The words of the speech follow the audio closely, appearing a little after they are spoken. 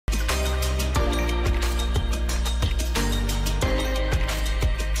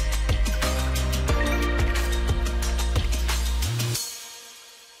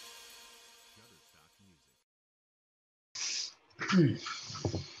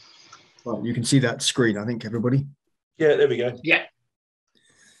Well, you can see that screen, I think, everybody. Yeah, there we go. Yeah.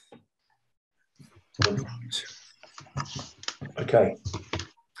 Okay.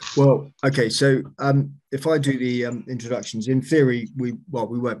 Well, okay. So if I do the introductions, in theory, we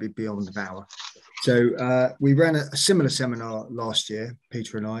won't be beyond an hour. So we ran a similar seminar last year,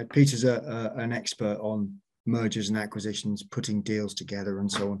 Peter and I. Peter's an expert on mergers and acquisitions, putting deals together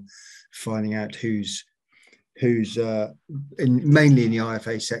and so on, finding out who's mainly in the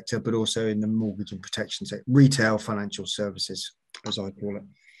IFA sector, but also in the mortgage and protection sector, retail financial services, as I call it.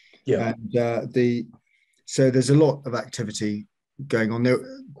 Yeah. And so there's a lot of activity going on there.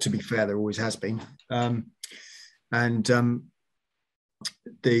 To be fair, there always has been. So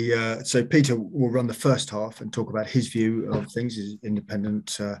Peter will run the first half and talk about his view of things as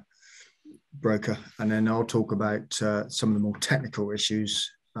independent broker, and then I'll talk about some of the more technical issues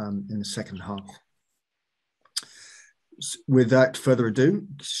in the second half. Without further ado,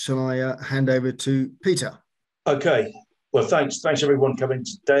 shall I hand over to Peter? Okay. Well, thanks everyone coming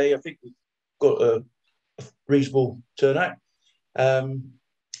today. I think we've got a reasonable turnout. If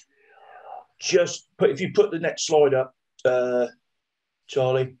you put the next slide up,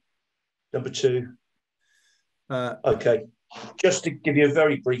 Charlie, number 2. Okay. Just to give you a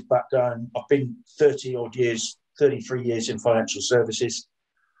very brief background, I've been 33 years in financial services.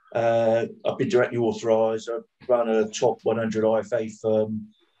 I've been directly authorised. I've run a top 100 IFA firm.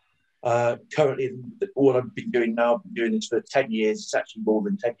 Currently, what I've been doing now, I've been doing this for 10 years. It's actually more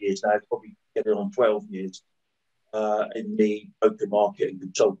than 10 years now. It's probably getting on 12 years in the broker market and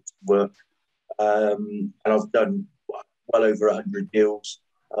consultancy work. And I've done well over 100 deals.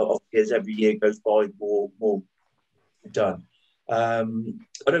 As every year goes by, more done. I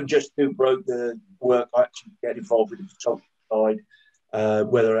don't just do broker work. I actually get involved with the consulting side,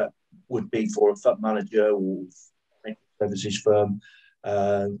 whether it would be for a fund manager or services firm.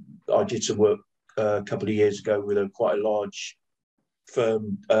 I did some work a couple of years ago with quite a large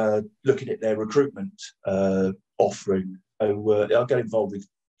firm looking at their recruitment offering. So I'll get involved with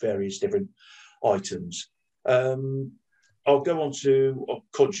various different items. I'll go on to, I'm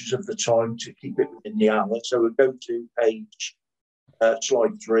conscious of the time to keep it within the hour. So we'll go to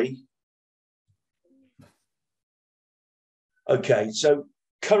slide 3. Okay, so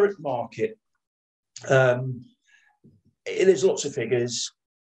current market. There's lots of figures.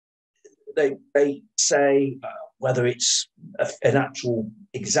 They say whether it's an actual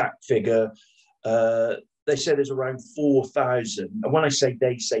exact figure. They say there's around 4,000. And when I say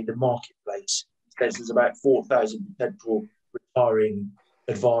they say, the marketplace says there's about 4,000 potential retiring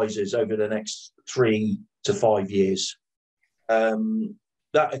advisors over the next 3 to 5 years.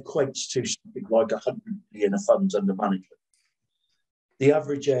 That equates to something like 100 billion of funds under management. The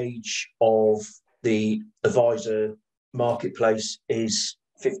average age of the advisor marketplace is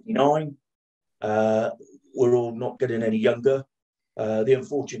 59. We're all not getting any younger. The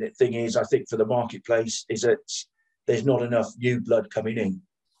unfortunate thing is, I think, for the marketplace is that there's not enough new blood coming in.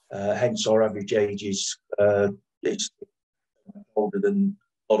 Hence, our average age is it's older than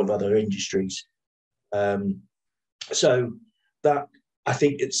a lot of other industries. So that, I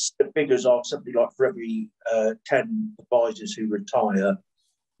think, it's the figures are something like for every 10 advisors who retire,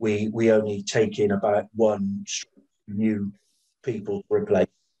 we only take in about 1 new people to replace.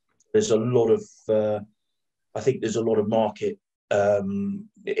 There's a lot of, I think there's a lot of market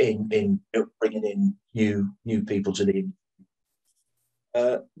in bringing in new people to the industry.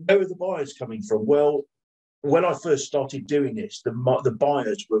 Where are the buyers coming from? Well, when I first started doing this, the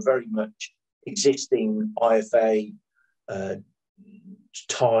buyers were very much existing IFA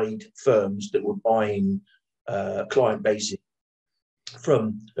tied firms that were buying client bases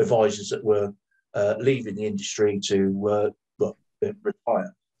from advisors that were leaving the industry to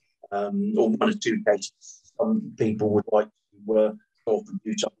retire. Or 1 or 2 cases, some people would like to go off and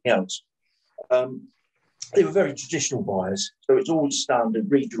do something else. They were very traditional buyers, so it's all standard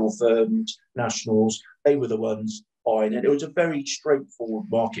regional firms, nationals. They were the ones buying it. It was a very straightforward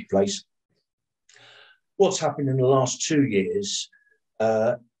marketplace. What's happened in the last 2 years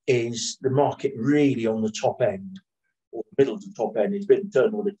is the market really on the top end, or the middle to top end, has been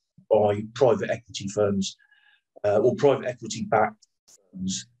turned on by private equity firms or private equity backed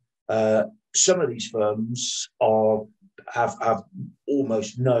firms. Some of these firms have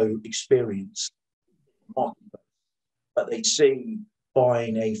almost no experience in the market, but they see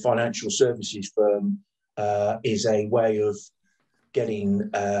buying a financial services firm is a way of building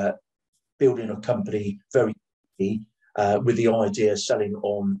a company very quickly with the idea of selling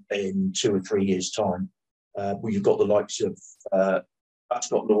on in 2 or 3 years' time. Well, you've got the likes of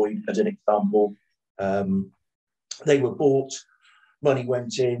Ascot Lloyd as an example. They were bought money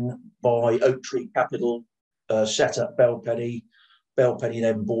went in by Oak Tree Capital, set up Bell Penny. Bell Penny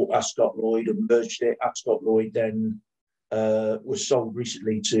then bought Ascot Lloyd and merged it. Ascot Lloyd then was sold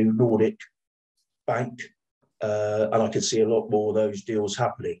recently to Nordic Bank, and I can see a lot more of those deals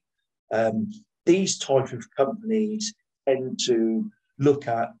happening. These type of companies tend to look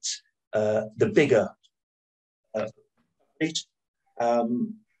at the bigger companies.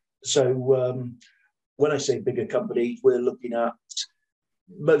 When I say bigger companies, we're looking at,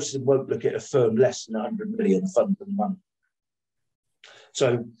 most of them won't look at a firm less than 100 million fund and money.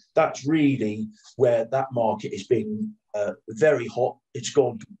 So that's really where that market is being very hot. It's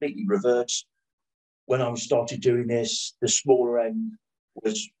gone completely reverse. When I started doing this, the smaller end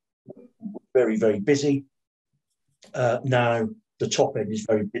was very, very busy. Now the top end is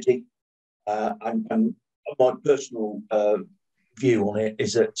very busy. And my personal view on it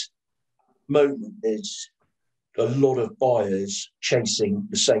is that at the moment there's a lot of buyers chasing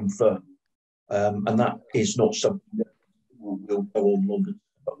the same firm. And that is not something that will go on longer.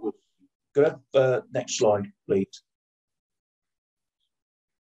 But we'll go next slide, please.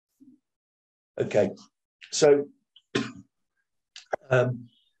 Okay, so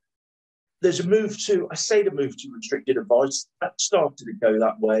there's a move to, I say the move to restricted advice, that started to go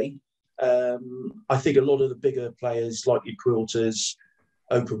that way. I think a lot of the bigger players like your Quilters,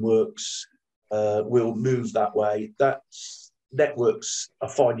 Openworks will move that way. That networks are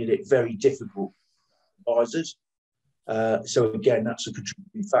finding it very difficult for advisors. So again, that's a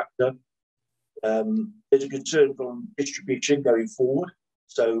contributing factor. There's a concern on distribution going forward.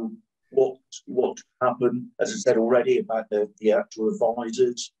 So what happened, as I said already, about the actual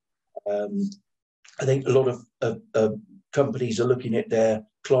advisors. I think a lot of companies are looking at their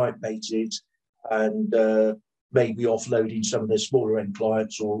client bases and maybe offloading some of their smaller end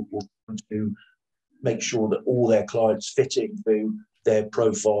clients or to make sure that all their clients fit into their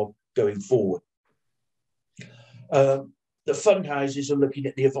profile going forward. The fund houses are looking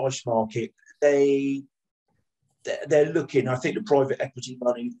at the advice market. They're looking, I think the private equity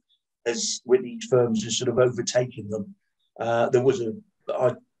money as with these firms is sort of overtaking them. I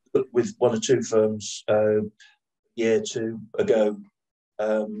looked with one or two firms a year or two ago,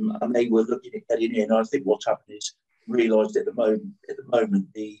 and they were looking at getting in. I think what's happened is realised at the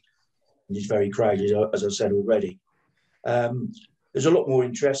moment the is very crowded, as I said already. There's a lot more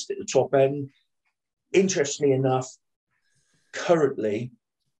interest at the top end. Interestingly enough, currently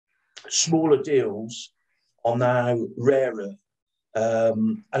smaller deals are now rarer.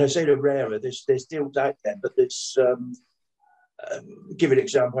 And I say they're rarer, there's deals out there, but there's, give an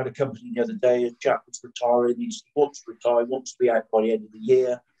example, I had a company the other day, a chap was retiring, he wants to retire, wants to be out by the end of the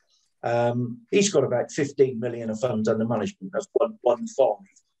year. He's got about 15 million of funds under management, that's 1.15.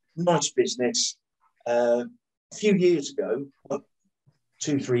 Nice business. A few years ago,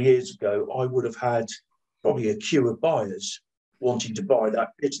 2-3 years ago, I would have had probably a queue of buyers wanting to buy that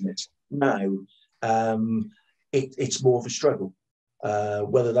business. Now, it's more of a struggle.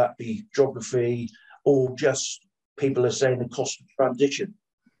 Whether that be geography or just people are saying the cost of transition,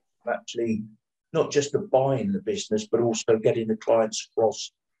 actually not just the buying the business, but also getting the clients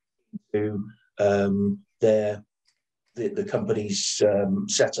across to the company's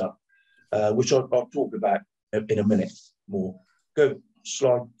setup, which I'll talk about in a minute more. Go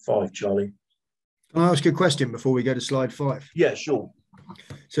slide 5, Charlie. Can I ask you a question before we go to slide 5? Yeah, sure.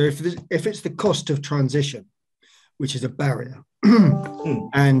 So if it's the cost of transition, which is a barrier,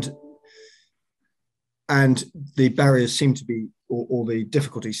 and the barriers seem to be, or the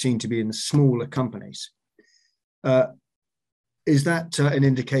difficulties seem to be in the smaller companies, is that an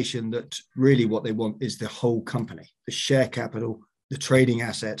indication that really what they want is the whole company, the share capital, the trading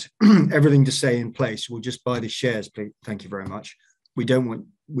asset, everything to stay in place? We'll just buy the shares, please. Thank you very much. We don't want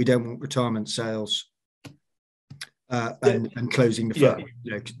retirement sales and closing the firm,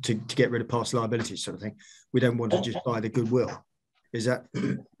 to get rid of past liabilities, sort of thing. We don't want to just buy the goodwill. Is that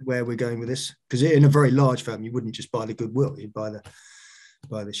where we're going with this? Because in a very large firm, you wouldn't just buy the goodwill; you'd buy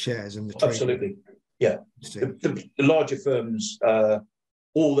the shares and the trading. Absolutely, yeah. The larger firms,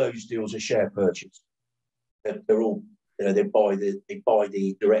 all those deals are share purchase. They're all, they buy the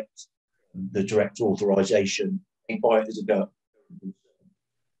direct authorization. They buy it as a go.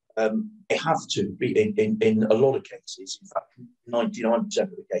 They have to be in a lot of cases, in fact, 99% of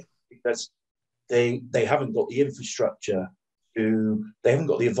the cases, because they haven't got the infrastructure they haven't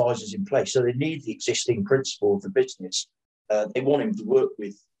got the advisors in place, so they need the existing principal of the business. They want him to work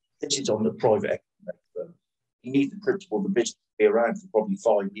with. This is on the private equity firm. You need the principal of the business to be around for probably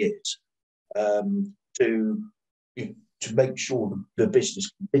 5 years to make sure the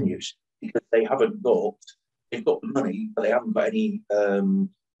business continues, because they haven't got they've got the money, but they haven't got any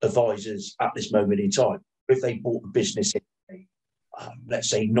advisors at this moment in time. If they bought a business in, let's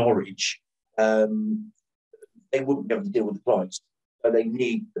say, Norwich, they wouldn't be able to deal with the clients. So they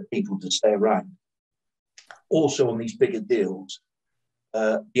need the people to stay around. Also, on these bigger deals,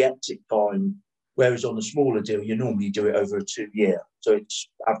 the exit time, whereas on a smaller deal, you normally do it over a 2-year. So it's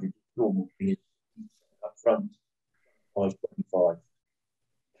average normal thing up front, 5.25.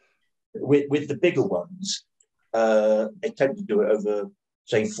 With the bigger ones, they tend to do it over,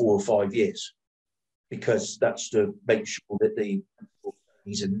 say, 4 or 5 years, because that's to make sure that the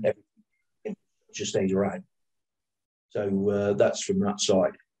and everything just stays around. So that's from that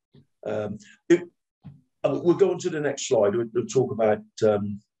side. We'll go on to the next slide. We'll talk about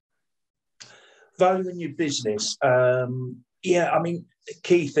valuing your business. Yeah, I mean,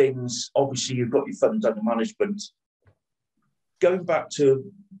 key things, obviously, you've got your funds under management. Going back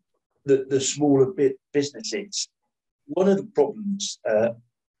to the smaller businesses, one of the problems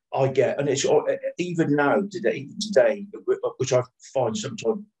I get, and it's even now, today, which I find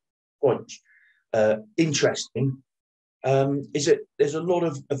sometimes quite interesting, is that there's a lot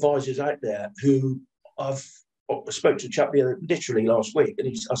of advisors out there who I spoke to a chap literally last week, and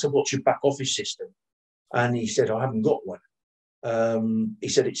I said, "What's your back office system?" And he said, "I haven't got one." He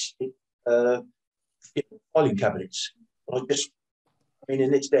said, "It's filing cabinets." I mean,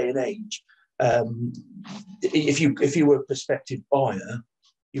 in this day and age, if you were a prospective buyer,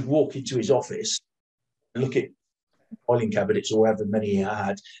 you'd walk into his office, look at filing cabinets or however many he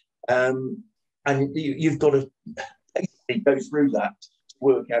had, and you've got to go through that to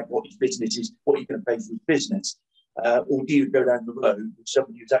work out what his business is, what you're going to pay for his business. Or do you go down the road with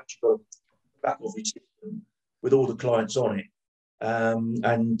somebody who's actually got a back office system with all the clients on it,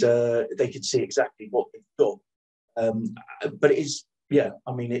 and they can see exactly what they've got. But it is, yeah,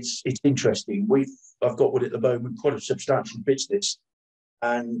 I mean, it's interesting. I've got one at the moment, quite a substantial business,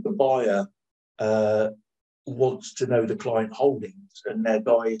 and the buyer wants to know the client holdings, and their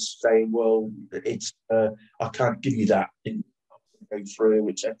guy is saying, "Well, it's I can't give you that. Go through,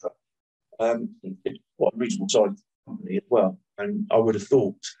 etc." It's quite a reasonable size company as well, and I would have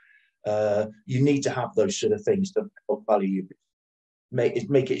thought you need to have those sort of things to value. Make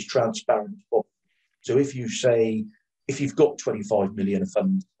it as transparent as possible. So if you've got 25 million of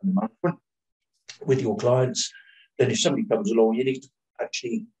funds under management with your clients, then if somebody comes along, you need to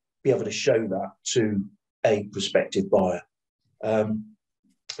actually be able to show that to a prospective buyer.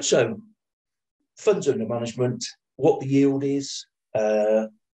 So funds under management, what the yield is.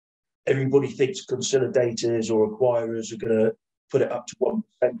 Everybody thinks consolidators or acquirers are going to put it up to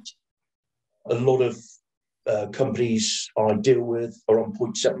 1%. A lot of companies I deal with are on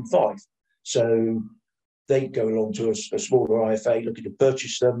 0.75. So they go along to a smaller IFA looking to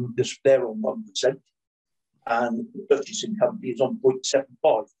purchase them. They're on 1%. And the purchasing company is on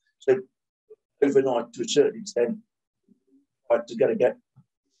 0.75. So overnight, to a certain extent, are going to get.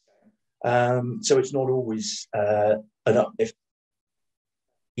 So it's not always an uplift.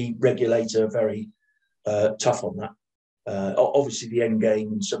 The regulator are very tough on that. Obviously, the end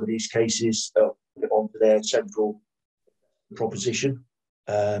game in some of these cases put it onto their central proposition.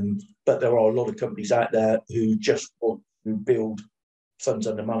 But there are a lot of companies out there who just want to build funds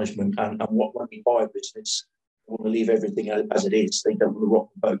under management, and when we buy a business, they want to leave everything as it is. They don't want to rock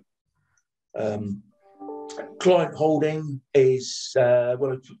the boat. Client holding is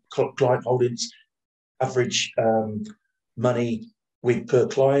client holdings average money per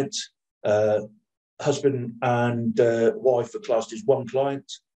client. Husband and wife are classed as one client.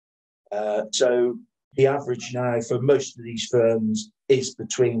 So the average now for most of these firms is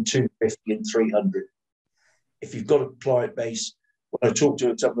between 250 and 300. If you've got a client base, when I talk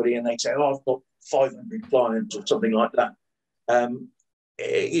to somebody and they say, "Oh, I've got 500 clients," or something like that,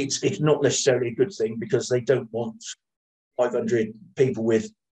 it's not necessarily a good thing, because they don't want 500 people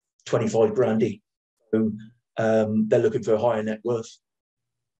with 25 grand each. So they're looking for a higher net worth.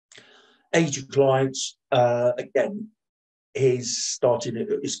 Age of clients, again, is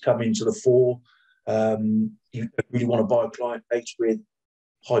coming to the fore. You don't really want to buy a client base with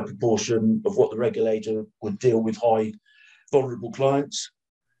high proportion of what the regulator would deal with, high vulnerable clients.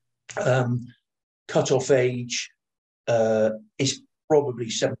 Cut-off age is probably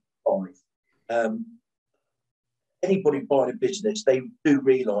 75. Anybody buying a business, they do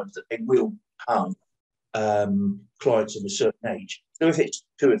realise that they will have clients of a certain age. So if it's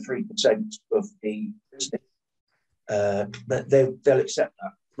 2 or 3% of the business, they'll accept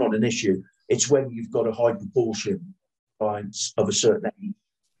that. It's not an issue. It's when you've got a high proportion of clients of a certain age,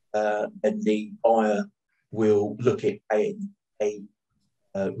 then the buyer will look at paying a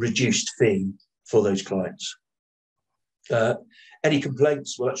reduced fee for those clients. Any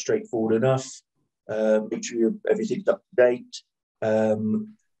complaints? Well, that's straightforward enough. Make sure everything's up to date.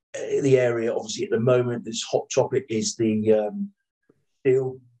 The area, obviously, at the moment, this hot topic is the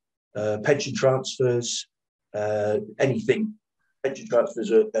deal, pension transfers, anything. Pension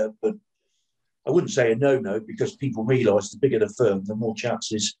transfers are, I wouldn't say a no-no, because people realise the bigger the firm, the more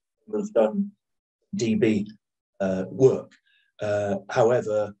chances we'll have done DB work.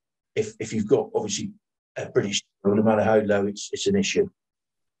 However, if you've got, obviously, a British, no matter how low, it's an issue.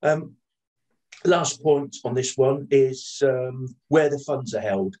 Last point on this one is where the funds are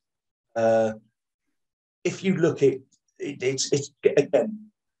held. If you look at it's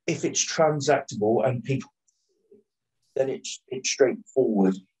again, if it's transactable and people, then it's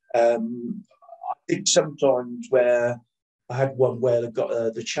straightforward. I think sometimes where I had one where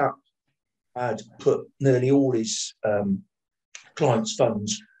the chap had put nearly all his clients'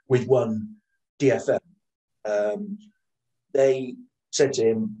 funds with one DFM. They said to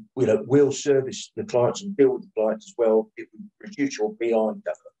him, we'll service the clients and deal with the clients as well. It would reduce your BI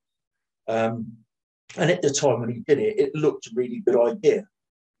cover. And at the time when he did it, it looked a really good idea.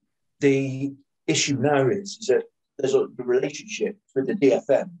 The issue now is that there's the relationship with the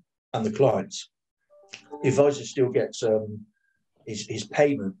DFM and the clients. The advisor still gets his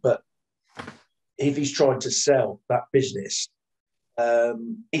payment, but if he's trying to sell that business,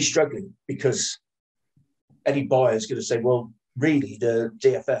 he's struggling, because any buyer is going to say, well, really, the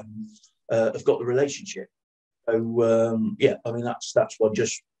DFM have got the relationship. So, I mean, that's one.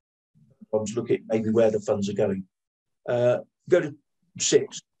 Just look at maybe where the funds are going. Go to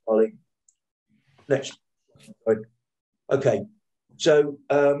 6, Ollie. Next. Okay. So,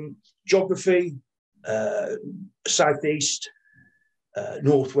 geography, southeast,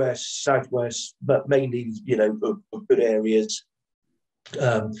 northwest, southwest, but mainly, good areas.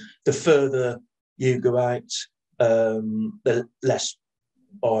 The further you go out, the less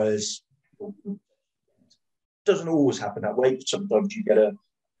buyers. Doesn't always happen that way, but sometimes you get a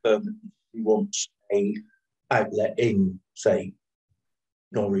firm who wants a outlet in, say,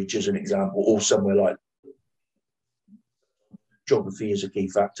 Norwich as an example, or somewhere like that. Geography is a key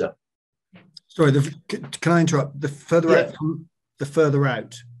factor. Sorry, can I interrupt? The further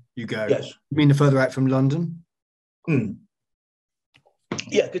out you go. Yes. You mean the further out from London?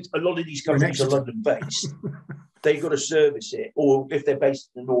 Yeah, because a lot of these companies are London-based. They've got to service it, or if they're based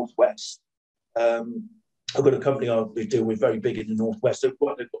in the northwest. I've got a company I deal with very big in the northwest. They've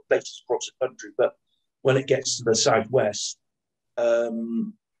got places across the country, but when it gets to the southwest,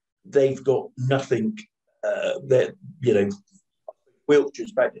 they've got nothing.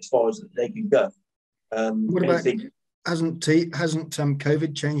 Wiltshire's about as far as they can go. What about? Hasn't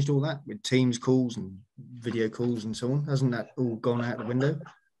COVID changed all that with Teams calls and video calls and so on? Hasn't that all gone out the window?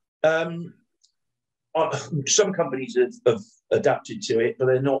 Some companies have adapted to it, but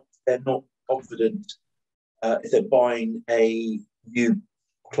they're not confident if they're buying a new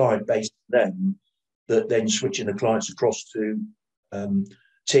client base to them, that then switching the clients across to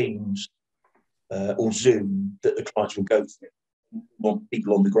Teams or Zoom, that the clients will go for it. Want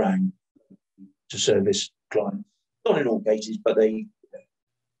people on the ground to service clients. Not in all cases, but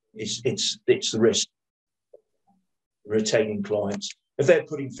it's the risk retaining clients. If they're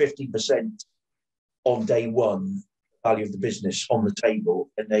putting 50% on day one value of the business on the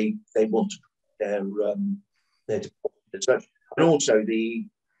table, and they want to put their deposit, and also the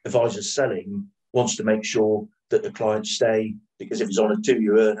advisor selling wants to make sure that the clients stay, because if it's on a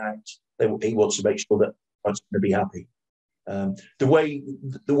 2-year earn out, he wants to make sure that the client's going to be happy. The way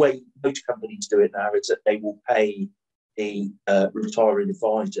most companies do it now is that they will pay the retiring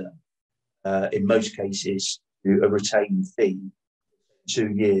advisor, in most cases, a retained fee, 2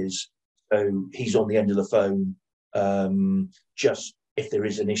 years. So he's on the end of the phone. Just if there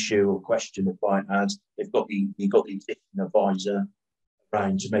is an issue or question the client has, you've got the existing advisor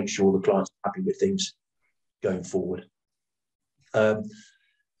around to make sure the client's happy with things going forward.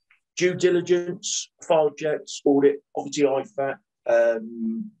 Due diligence, file checks, audit, obviously IFAC.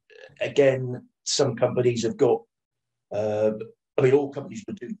 Again, some companies have got, all companies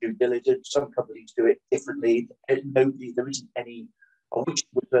would do due diligence. Some companies do it differently. There isn't any, I wish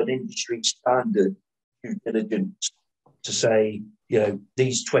there was an industry standard due diligence to say,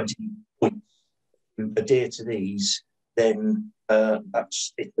 these 20 points, adhere to these, then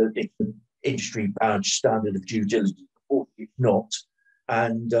it's an industry badge standard of due diligence. Unfortunately, it's not.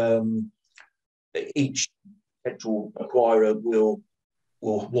 And each potential acquirer will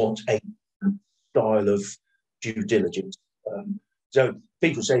want a style of due diligence. So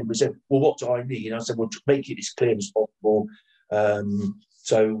people say, well, what do I need? And I said, well, make it as clear as possible.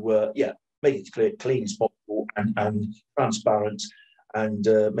 Make it clean as possible. and transparent, and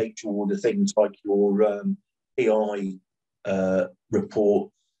make sure the things like your PI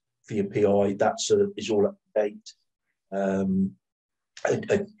report for your PI is all up to date.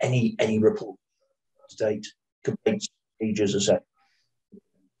 Any report up to date, complaints procedures, etc.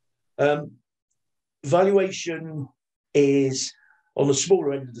 Valuation is on the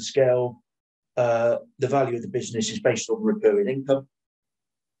smaller end of the scale. The value of the business is based on recurring income.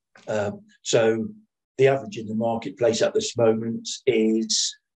 So the average in the marketplace at this moment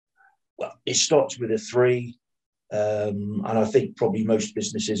is, well, it starts with a 3, and I think probably most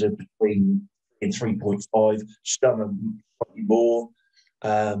businesses are between 3.5, some are slightly more.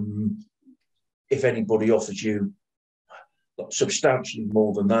 If anybody offers you substantially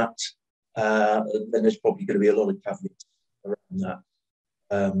more than that, then there's probably going to be a lot of caveats around that.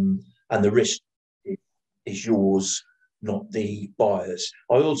 And the risk is yours, not the buyer's.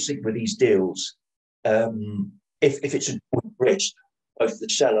 I always think with these deals, if it's a joint risk, both the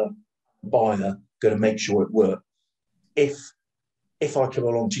seller and the buyer are going to make sure it works. If I come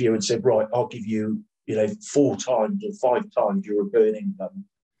along to you and say, right, I'll give you, 4 times or 5 times your recurring income,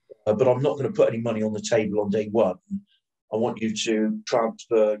 but I'm not going to put any money on the table on day one. I want you to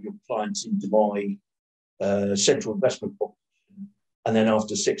transfer your clients into my central investment proposition, and then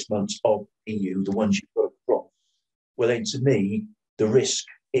after 6 months, I'll pay you the ones you've got across. Well, then to me, the risk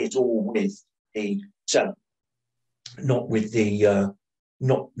is all with the seller, not with the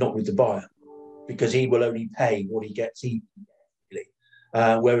not with the buyer, because he will only pay what he gets.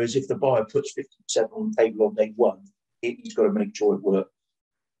 Whereas if the buyer puts 50% on the table on day one, he's got to make sure it works.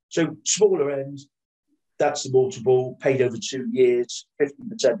 So smaller end, that's the multiple, paid over 2 years,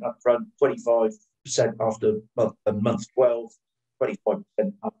 50% upfront, 25% after month 12, 25%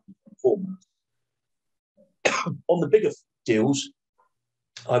 after 4 months. On the bigger deals,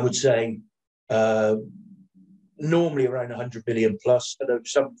 I would say normally around 100 million plus. I know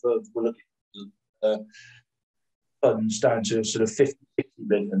some firms will look at funds down to sort of 50, 60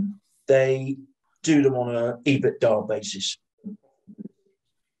 million. They do them on an EBITDA basis.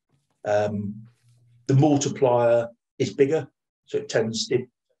 The multiplier is bigger, so it tends to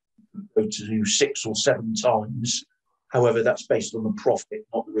go to 6 or 7 times. However, that's based on the profit,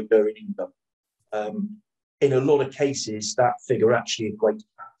 not the recurring income. In a lot of cases, that figure actually equates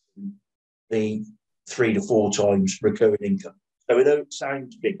to the 3 to 4 times recurring income. So it don't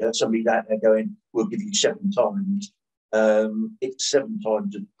sound bigger. Somebody out there going, we'll give you 7 times. It's 7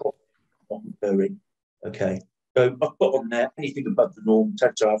 times the profit, not recurring. Okay. So I've put on there anything above the norm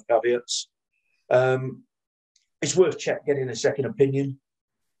tends to have caveats. It's worth getting a second opinion.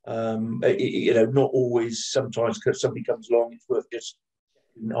 Not always. Sometimes somebody comes along, it's worth just,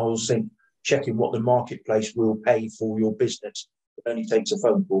 I always think, checking what the marketplace will pay for your business. It only takes a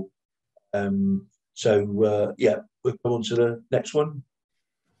phone call. We'll go on to the next one.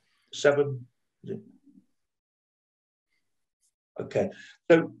 7. Okay.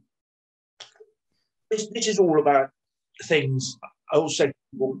 So this is all about things. I also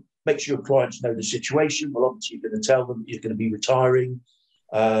will make sure your clients know the situation. Well, obviously, you're going to tell them you're going to be retiring.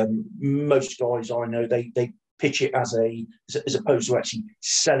 Most guys I know, they pitch it as opposed to actually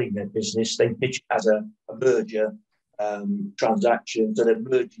selling their business, they pitch it as a merger transaction, so they're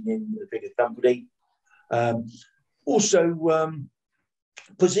merging in with a bigger company. Also,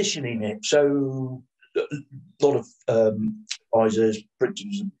 positioning it. So a lot of advisors,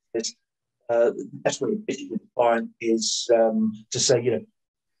 printers, the best way of pitching with the client is to say,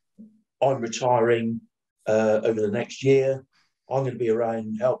 I'm retiring over the next year. I'm going to be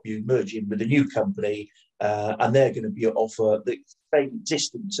around, help you merge in with a new company, and they're going to be offer the same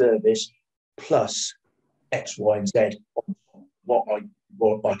existing service plus X, Y, and Z on what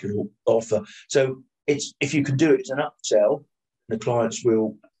I can offer. So it's, if you can do it as an upsell, the clients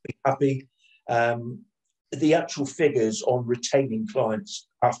will be happy. The actual figures on retaining clients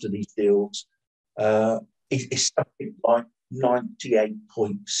after these deals is something like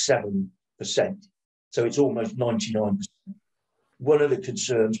 98.7%. So it's almost 99%. One of the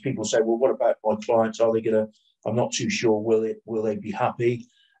concerns, people say, well, what about my clients? Are they going to, I'm not too sure, will they be happy?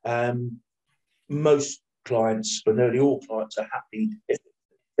 Most clients, but nearly all clients, are happy if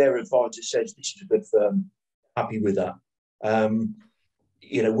their advisor says this is a good firm, happy with that.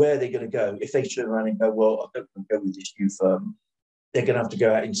 Where are they going to go? If they turn around and go, well, I don't want to go with this new firm, they're going to have to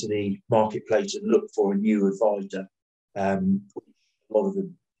go out into the marketplace and look for a new advisor. A lot of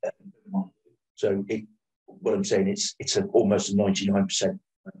them. So what I'm saying, it's almost a 99%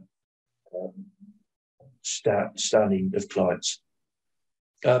 standing of clients.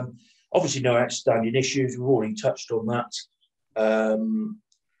 Obviously, no outstanding issues. We've already touched on that.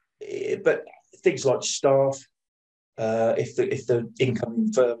 But things like staff. If the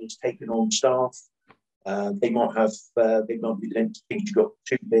incoming firm is taking on staff, they might be linked to things you've got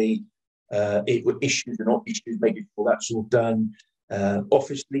to be. It would issues and not issues, making sure that's all done.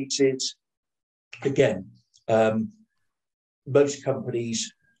 Office leases, again, most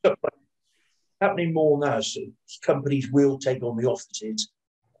companies, happening more now, so companies will take on the offices,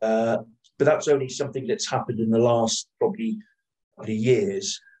 but that's only something that's happened in the last probably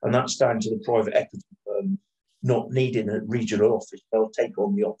years, and that's down to the private equity firm not needing a regional office. They'll take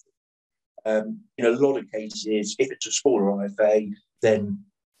on the office. In a lot of cases, if it's a smaller IFA, then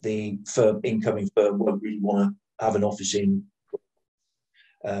the incoming firm won't really want to have an office in.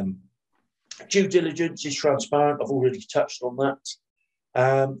 Due diligence is transparent. I've already touched on that.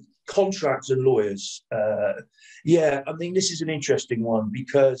 Contracts and lawyers. Yeah, I mean, this is an interesting one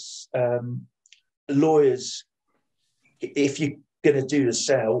because lawyers, if you're going to do a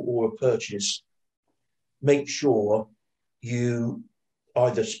sale or a purchase, make sure you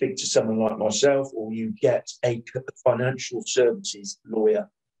either speak to someone like myself or you get a financial services lawyer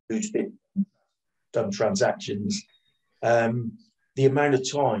who's been done transactions. The amount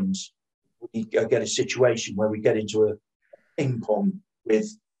of times we get a situation where we get into a ping pong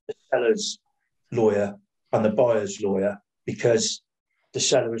with the seller's lawyer and the buyer's lawyer because the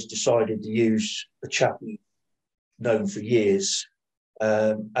seller has decided to use a chap we've known for years,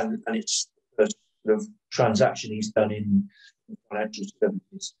 and it's a sort of transaction he's done in financial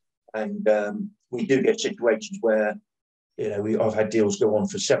services. And we do get situations where, I've had deals go on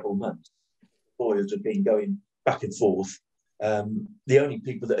for several months. Lawyers have been going back and forth. The only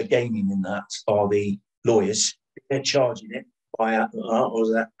people that are gaining in that are the lawyers. They're charging it by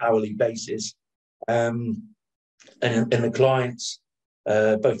an hourly basis. And the clients,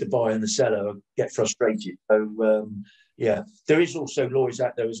 both the buyer and the seller, get frustrated. So, yeah, there is also lawyers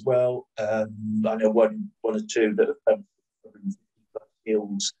out there as well. I know one or two that have done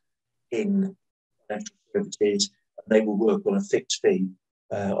skills in financial services, and they will work on a fixed fee.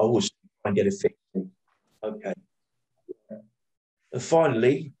 I always try and get a fixed fee. Okay. And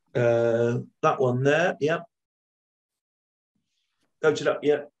finally, that one there, yeah. Go to that,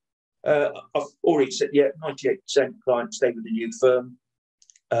 yeah. I've already said, yeah, 98% clients stay with the new firm.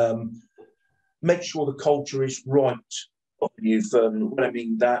 Make sure the culture is right of the new firm. And what I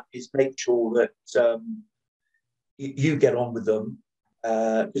mean that is make sure that you get on with them.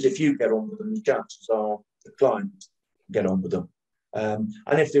 Because if you get on with them, the chances are the client get on with them.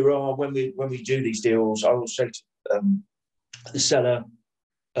 And if there are, when we do these deals, I will say to the seller,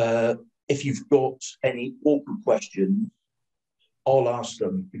 if you've got any awkward questions, I'll ask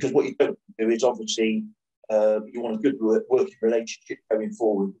them, because what you don't do is obviously you want a good working relationship going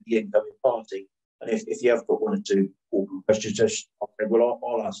forward with the incoming party. And if you have got one or two awkward questions, just I'll say, well,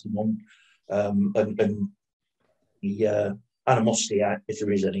 I'll ask them on and the animosity out if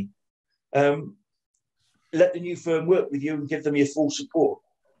there is any. Let the new firm work with you and give them your full support.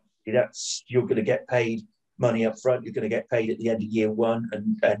 You're going to get paid money up front. You're going to get paid at the end of year one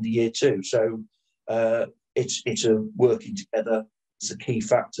and year two. So it's a working together. It's a key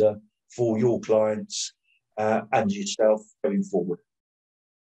factor for your clients and yourself going forward.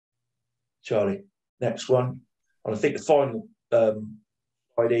 Charlie, next one. And I think the final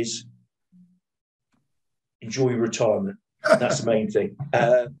slide is enjoy retirement. That's the main thing.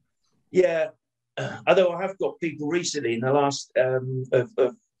 Yeah, although I have got people recently in the last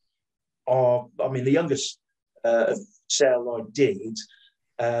the youngest sale I did,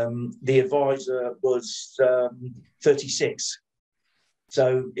 the advisor was 36.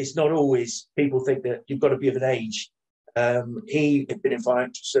 So it's not always, people think that you've got to be of an age. He had been in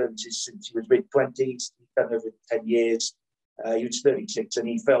financial services since he was mid-20s. He's done over 10 years. He was 36 and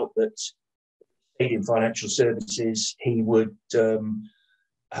he felt that in financial services, he would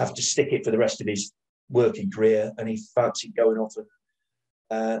have to stick it for the rest of his working career, and he fancied going off and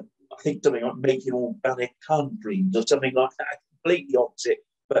I think something like making organic hand creams or something like that, completely opposite.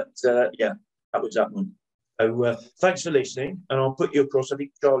 But yeah, that was that one. So thanks for listening, and I'll put you across. I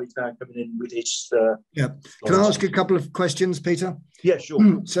think Charlie's now coming in with his. Yeah. Can I ask a couple of questions, Peter? Yeah,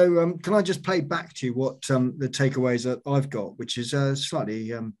 sure. So can I just play back to you what the takeaways that I've got, which is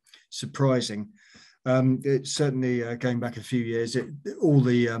slightly surprising. It's certainly going back a few years. All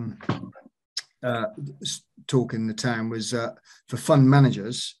the talk in the town was for fund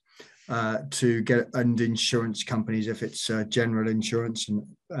managers to get, and insurance companies, if it's general insurance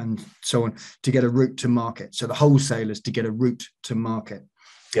and so on, to get a route to market. So the wholesalers to get a route to market.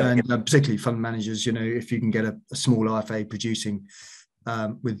 Yeah. And particularly fund managers, if you can get a small IFA producing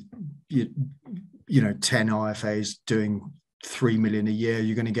with 10 IFAs doing 3 million a year,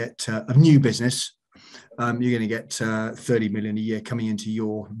 you're going to get a new business. You're going to get 30 million a year coming into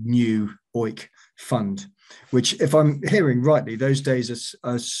your new OIC fund, which, if I'm hearing rightly, those days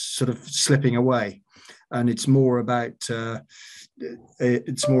are sort of slipping away, and it's more about the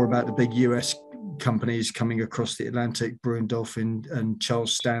big US companies coming across the Atlantic, Bruin Dolphin and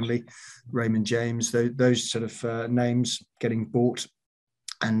Charles Stanley, Raymond James, those sort of names getting bought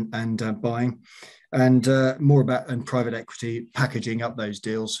and buying, and more about and private equity packaging up those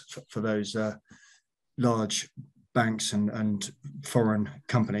deals for those large banks and foreign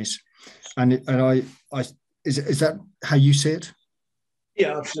companies. And is that how you see it?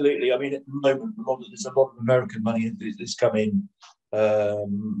 Yeah, absolutely. I mean, at the moment, there's a lot of American money that's come in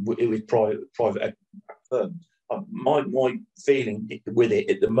with private firms. My feeling with it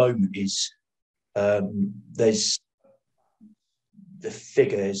at the moment is there's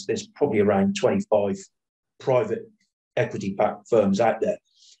probably around 25 private equity-backed firms out there.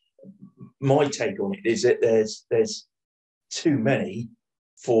 My take on it is that there's too many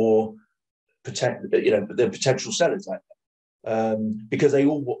for the potential sellers out there, because they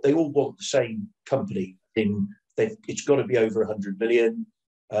all want the same company. It's got to be over 100 million.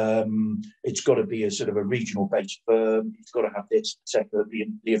 It's got to be a sort of a regional based firm. It's got to have this, etc.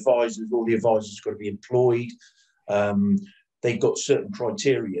 The advisors, all the advisors, got to be employed. They've got certain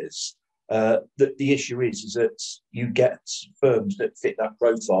criterias. That the issue is that you get firms that fit that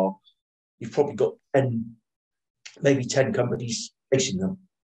profile. You've probably got 10 companies facing them.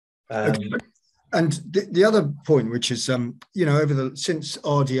 Okay. And the other point, which is, since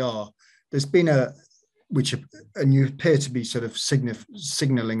RDR, there's been and you appear to be sort of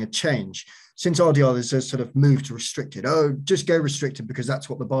signaling a change. Since RDR, there's a sort of move to restricted. Oh, just go restricted because that's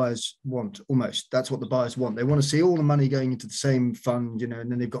what the buyers want. Almost, that's what the buyers want. They want to see all the money going into the same fund,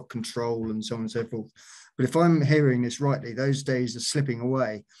 and then they've got control and so on and so forth. But if I'm hearing this rightly, those days are slipping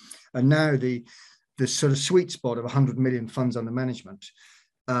away, and now the sort of sweet spot of 100 million funds under management,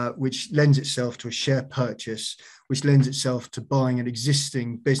 which lends itself to a share purchase, which lends itself to buying an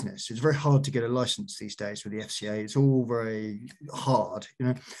existing business. It's very hard to get a license these days with the FCA. It's all very hard,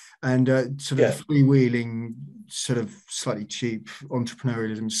 and sort of freewheeling, sort of slightly cheap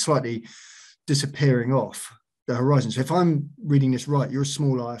entrepreneurialism, slightly disappearing off the horizon. So if I'm reading this right, you're a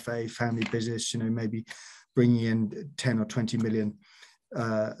small IFA family business, maybe bringing in 10 or 20 million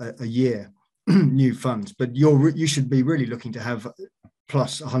a year, new funds, but you should be really looking to have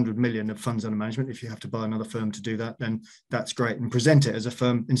plus 100 million of funds under management. If you have to buy another firm to do that, then that's great, and present it as a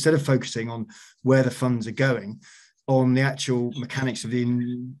firm instead of focusing on where the funds are going, on the actual mechanics of the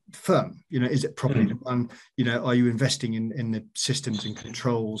firm. Is it properly run? Are you investing in the systems and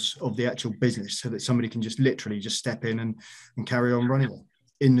controls of the actual business so that somebody can just literally just step in and carry on running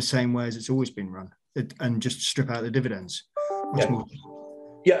it in the same way as it's always been run, and just strip out the dividends?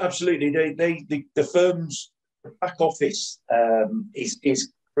 Yeah, absolutely. The firm's back office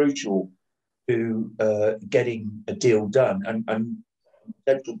is crucial to getting a deal done, and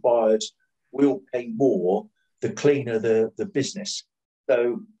potential buyers will pay more the cleaner the business.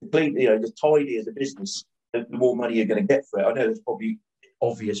 So the tidier the business, the more money you're going to get for it. I know it's probably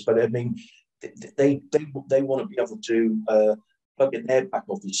obvious, but I mean, they want to be able to plug in their back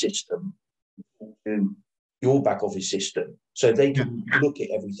office system to your back office system, so they can look at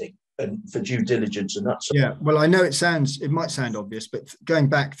everything and for due diligence and that. Yeah, well, I know it might sound obvious, but going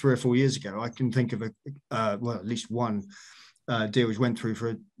back 3 or 4 years ago, I can think of at least one deal which went through for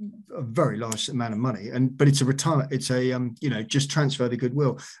a very large amount of money, but it's just transfer the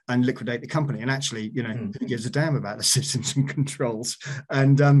goodwill and liquidate the company, and actually, who gives a damn about the systems and controls,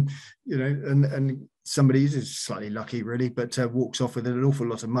 and and somebody is slightly lucky really, but walks off with an awful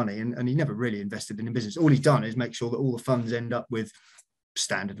lot of money, and he never really invested in a business. All he's done is make sure that all the funds end up with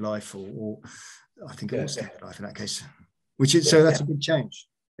Standard Life, or I think it was Standard Life in that case, which is so that's a big change.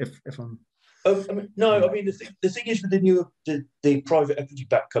 If I'm no, I mean the thing is with the private equity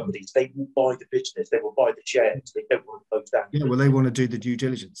backed companies, they will buy the business, they will buy the shares, they don't want to close down. Yeah, well, they want to do the due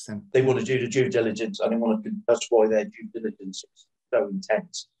diligence then. They want to do the due diligence, and that's why their due diligence is so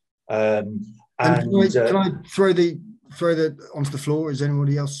intense. Can I throw that onto the floor? Is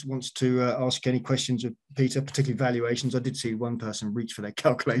anybody else wants to ask any questions of Peter, particularly valuations? I did see one person reach for their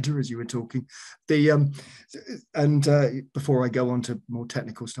calculator as you were talking. Before I go on to more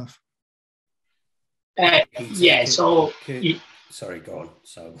technical stuff. Sorry, go on.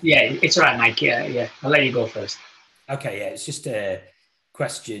 So it's all right, Mike. Yeah, I'll let you go first. Okay, it's just a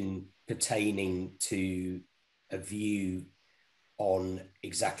question pertaining to a view on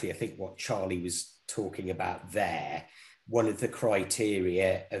exactly, I think, what Charlie was talking about there. One of the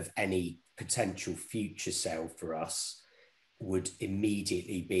criteria of any potential future sale for us would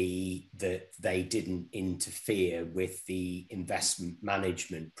immediately be that they didn't interfere with the investment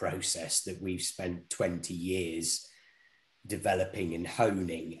management process that we've spent 20 years developing and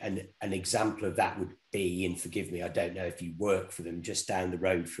honing. And an example of that would be, and forgive me, I don't know if you work for them, just down the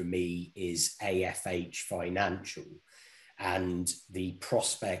road from me is AFH Financial. And the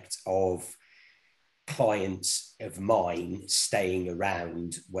prospect of clients of mine staying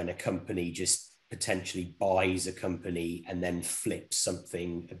around when a company just potentially buys a company and then flips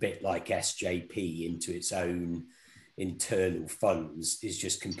something a bit like SJP into its own internal funds is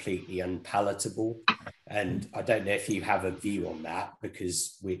just completely unpalatable. And I don't know if you have a view on that,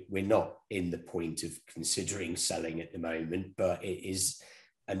 because we're not in the point of considering selling at the moment, but it is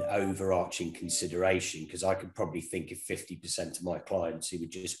an overarching consideration, because I could probably think of 50% of my clients who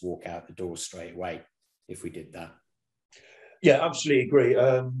would just walk out the door straight away if we did that. Yeah, absolutely agree.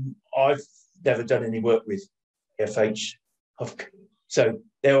 I've never done any work with FH. So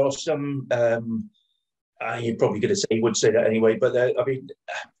there are some, you're probably going to say, you would say that anyway, but I mean,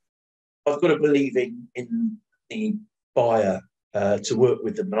 I've got to believe in the buyer to work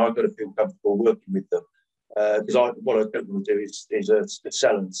with them, and I've got to feel comfortable working with them. Because what I don't want to do is the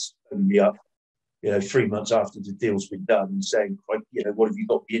sellers phone me up, 3 months after the deal's been done and saying, what have you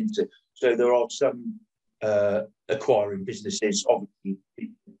got me into? So there are some acquiring businesses, obviously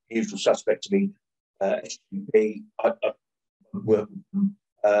the usual suspect to me, SGP. I work with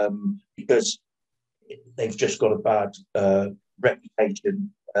them because they've just got a bad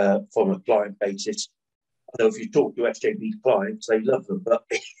reputation from a client basis. I know if you talk to SJP clients, they love them, but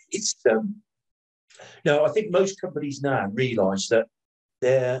it's no, I think most companies now realise that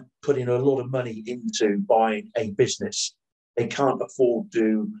they're putting a lot of money into buying a business. They can't afford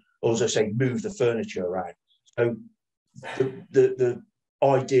to, or as I say, move the furniture around. So the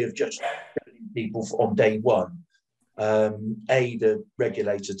idea of just selling people on day one, the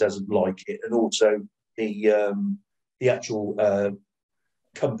regulator doesn't like it, and also the actual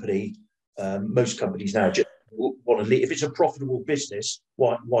company, most companies now just want to leave. If it's a profitable business,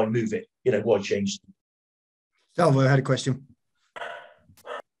 why move it? Why change? Salvo had a question.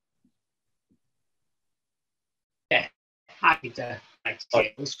 Yeah, happy to.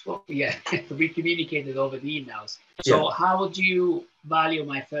 Yeah, we communicated over the emails. So how do you value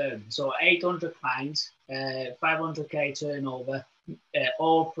my firm? So 800 clients, 500k turnover,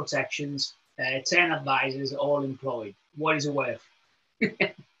 all protections, 10 advisors, all employed. What is it worth?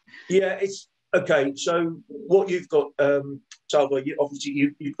 Yeah, it's okay. So what you've got, Salvo,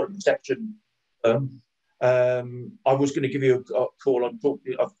 obviously you've got a protection. I was going to give you a call. I've got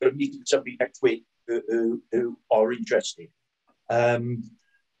a meeting with somebody next week who are interested.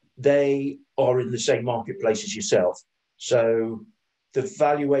 They are in the same marketplace as yourself. So the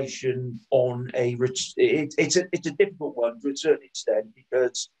valuation on it's a difficult one to a certain extent,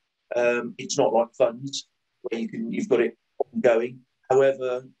 because it's not like funds where you've got it ongoing.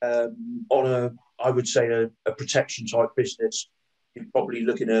 However, on I would say a protection type business, you're probably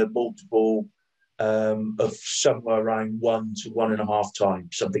looking at a multiple of somewhere around 1 to 1.5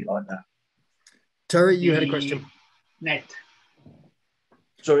 times, something like that. Terry, you had a question. Net.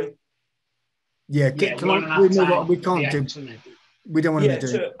 Sorry. Yeah, we can't do. We don't want to do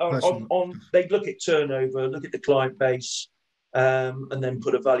it. They look at turnover, look at the client base, and then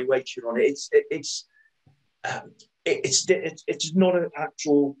put a valuation on it. It's not an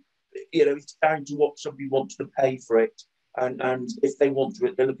actual. It's down to what somebody wants to pay for it, and if they want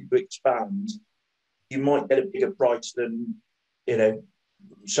to, they're looking to expand. You might get a bigger price than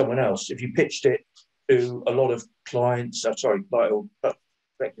someone else if you pitched it to a lot of clients.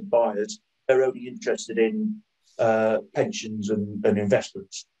 Prospective buyers. They're only interested in pensions and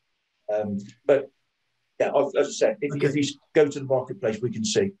investments. But yeah, as I said, if you go to the marketplace, we can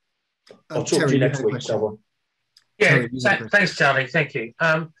see. I'll talk to you next week, someone. Yeah, thanks, Charlie. Thank you.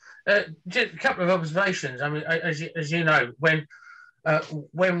 Just a couple of observations. I mean, as you know, when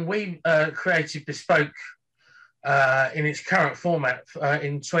we created Bespoke in its current format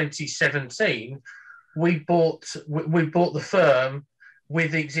in 2017, we bought the firm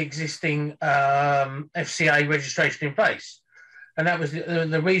with its existing FCA registration in place. And that was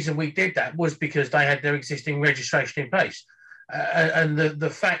the reason we did that, was because they had their existing registration in place. And the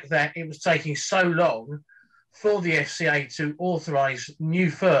fact that it was taking so long for the FCA to authorise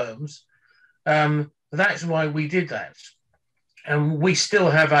new firms, that's why we did that. And we still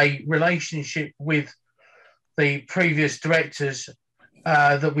have a relationship with the previous directors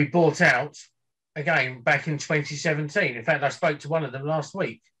that we bought out, again, back in 2017. In fact, I spoke to one of them last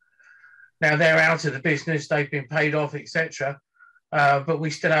week. Now, they're out of the business, they've been paid off, etc. but we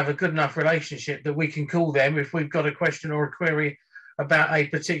still have a good enough relationship that we can call them if we've got a question or a query about a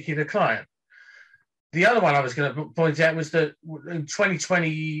particular client. The other one I was going to point out was that in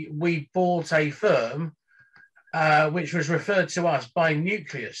 2020, we bought a firm which was referred to us by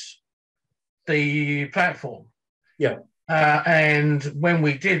Nucleus, the platform. Yeah. And when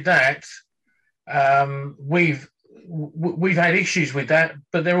we did that, we've had issues with that,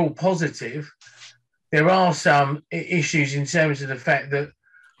 but they're all positive. There are some issues in terms of the fact that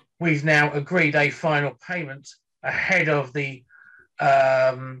we've now agreed a final payment ahead of the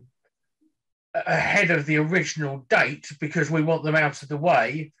original date, because we want them out of the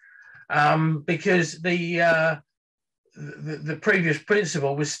way, because the previous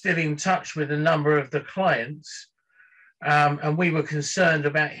principal was still in touch with a number of the clients, and we were concerned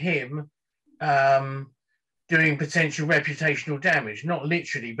about him doing potential reputational damage, not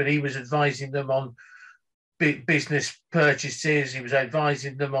literally, but he was advising them on business purchases, he was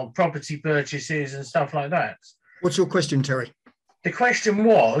advising them on property purchases and stuff like that. What's your question, Terry? The question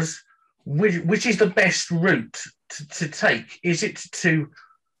was, which is the best route to take? Is it to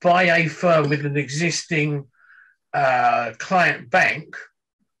buy a firm with an existing client bank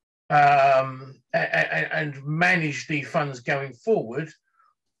and manage the funds going forward,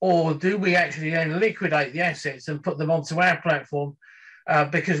 or do we actually then liquidate the assets and put them onto our platform,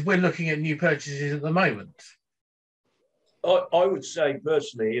 because we're looking at new purchases at the moment? I would say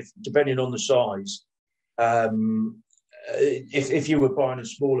personally, if depending on the size, if you were buying a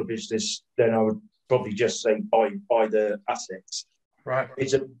smaller business, then I would probably just say buy the assets. Right.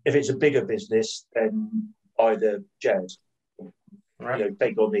 If it's a bigger business, then buy the shares. Right. You know,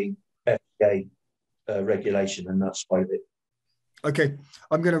 take on the FCA regulation, and that's part of it. Okay,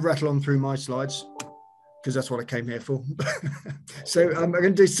 I'm going to rattle on through my slides because that's what I came here for. So I'm going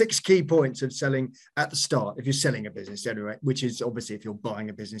to do 6 key points of selling at the start. If you're selling a business anyway, which is obviously if you're buying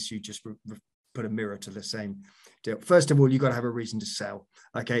a business, you just put a mirror to the same deal. First of all, you've got to have a reason to sell.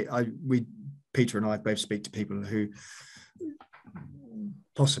 Okay, Peter and I both speak to people who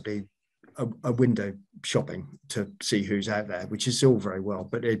possibly a window shopping to see who's out there, which is all very well,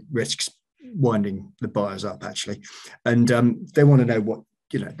 but it risks winding the buyers up actually. And they want to know what,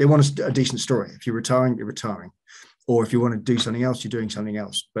 they want a decent story. If you're retiring, you're retiring. Or if you want to do something else, you're doing something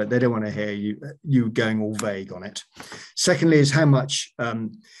else, but they don't want to hear you going all vague on it. Secondly is how much,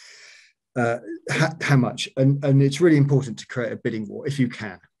 and it's really important to create a bidding war if you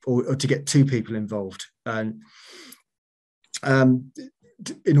can, or to get 2 people involved, and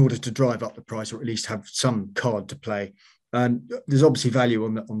in order to drive up the price, or at least have some card to play. And there's obviously value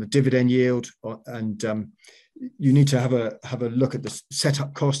on the dividend yield, and you need to have a look at the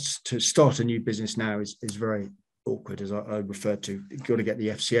setup costs. To start a new business now is very awkward, as I referred to. You've got to get the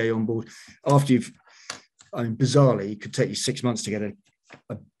FCA on board. After bizarrely, it could take you 6 months to get a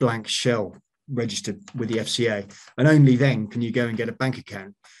blank shell registered with the FCA, and only then can you go and get a bank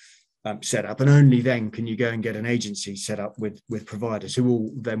account set up, and only then can you go and get an agency set up with providers who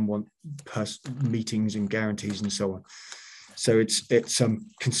all then want meetings and guarantees and so on. So it's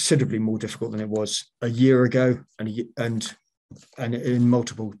considerably more difficult than it was a year ago, and in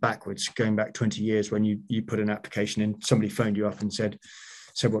multiple backwards, going back 20 years when you put an application in, somebody phoned you up and said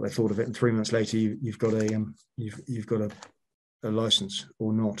what they thought of it, and 3 months later you've got a license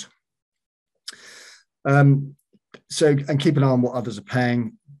or not. So, and keep an eye on what others are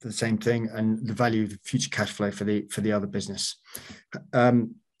paying, the same thing, and the value of the future cash flow for the other business.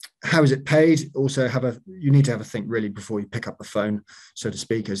 How is it paid? Also, you need to have a think really before you pick up the phone, so to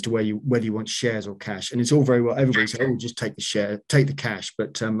speak, as to whether you want shares or cash. And it's all very well, everybody says, "Oh, just take the cash,"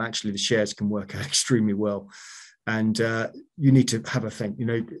 but actually the shares can work out extremely well. And you need to have a think.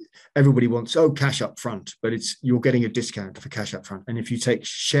 Everybody wants cash up front, but you're getting a discount for cash up front. And if you take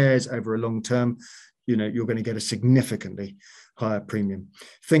shares over a long term, you're going to get a significantly higher premium.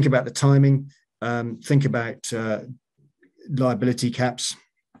 Think about the timing. Think about liability caps.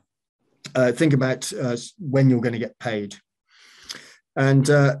 Think about when you're going to get paid. And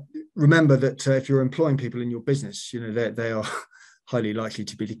remember that if you're employing people in your business, they are highly likely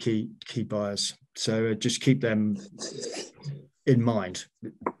to be the key buyers. So just keep them in mind.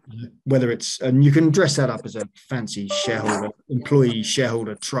 Whether and you can dress that up as a fancy employee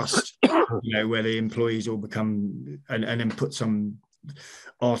shareholder trust, where the employees all become, and then put some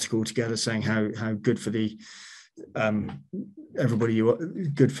article together saying how good for the everybody you are,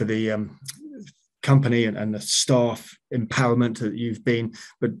 good for the company and the staff empowerment that you've been,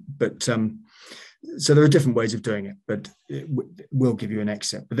 but so there are different ways of doing it, but it will give you an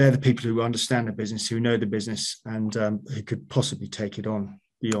exit. But they're the people who understand the business, who know the business, and who could possibly take it on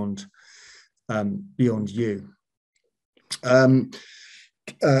beyond you. And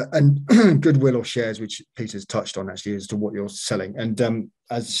goodwill or shares, which Peter's touched on actually, as to what you're selling. And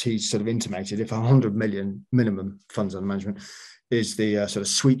as he sort of intimated, if 100 million minimum funds under management is the sort of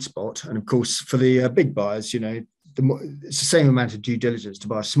sweet spot, and of course for the big buyers, it's the same amount of due diligence to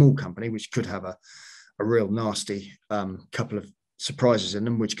buy a small company, which could have a real nasty couple of surprises in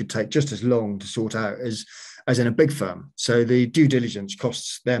them, which could take just as long to sort out as in a big firm. So the due diligence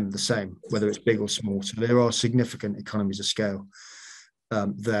costs them the same, whether it's big or small. So there are significant economies of scale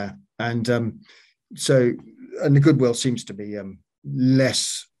there. And the goodwill seems to be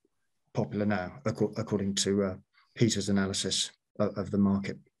less popular now, according to Peter's analysis of the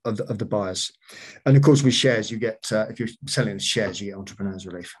market, of the buyers. And of course, with shares, you get, if you're selling the shares, you get entrepreneurs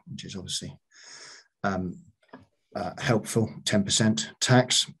relief, which is obviously helpful, 10%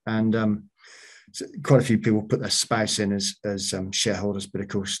 tax. And so quite a few people put their spouse in as shareholders, but of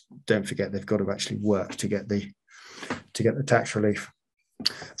course, don't forget they've got to actually work to get the tax relief.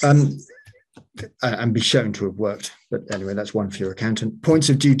 And be shown to have worked. But anyway, that's one for your accountant. Points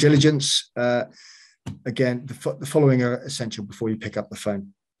of due diligence. Again, the following are essential before you pick up the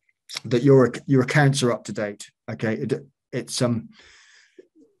phone. That your accounts are up to date. Okay, it's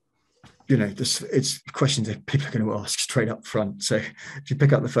it's questions that people are going to ask straight up front. So if you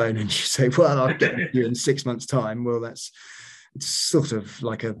pick up the phone and you say, "Well, I'll get you in 6 months' time," well, it's sort of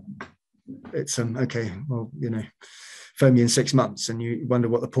like okay, well, phone me in 6 months, and you wonder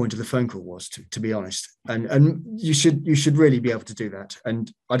what the point of the phone call was, to be honest. And you should really be able to do that.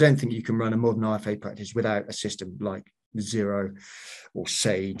 And I don't think you can run a modern IFA practice without a system like Xero or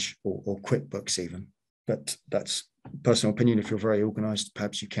Sage or QuickBooks even. But that's personal opinion. If you're very organized,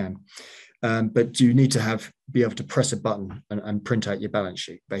 perhaps you can. But you need to be able to press a button and print out your balance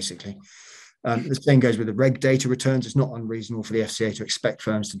sheet, basically. The same goes with the reg data returns. It's not unreasonable for the FCA to expect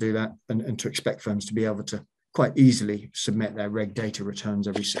firms to do that, and to expect firms to be able to quite easily submit their reg data returns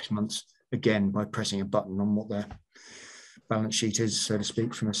every 6 months, again, by pressing a button on what their balance sheet is, so to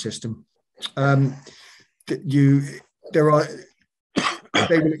speak, from a system. They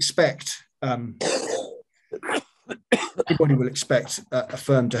will expect, everybody will expect a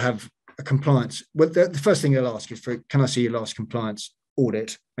firm to have a compliance. Well, the first thing they'll ask is can I see your last compliance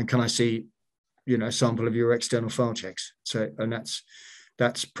audit, and can I see, a sample of your external file checks? And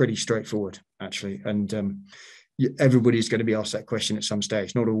that's pretty straightforward, actually. And everybody's going to be asked that question at some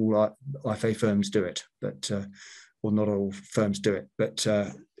stage. Not all IFA firms do it, or not all firms do it, but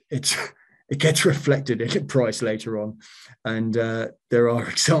it gets reflected in the price later on. And there are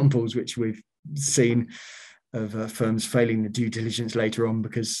examples which we've seen of firms failing the due diligence later on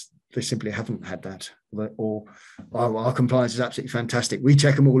because they simply haven't had that. Or our compliance is absolutely fantastic. We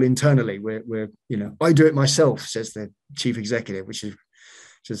check them all internally. We're I do it myself, says the chief executive, which is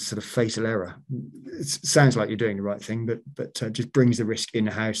just sort of fatal error. It sounds like you're doing the right thing, but just brings the risk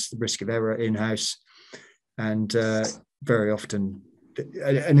in-house, the risk of error in-house. And very often,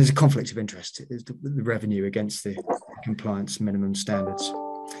 and there's a conflict of interest, is the revenue against the compliance minimum standards.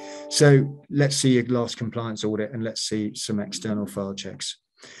 So let's see your last compliance audit, and let's see some external file checks.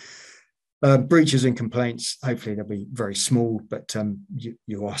 Breaches and complaints, hopefully they'll be very small, but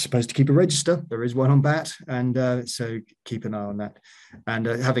you are supposed to keep a register. There is one on BAT, and so keep an eye on that. And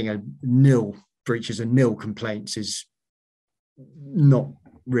having a nil breaches and nil complaints is not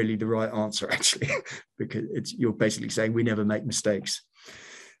really the right answer, actually, because you're basically saying we never make mistakes.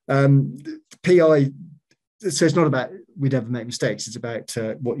 PI, so it's not about we never make mistakes. It's about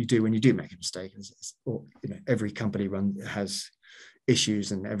what you do when you do make a mistake. Every company has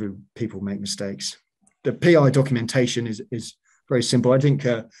issues, and people make mistakes. The PI documentation is very simple. I think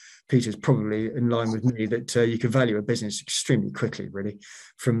Peter's probably in line with me that you can value a business extremely quickly, really,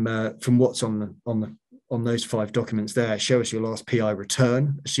 from what's on those 5 documents there. Show us your last PI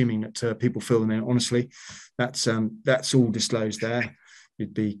return, assuming that people fill them in honestly. That's all disclosed there.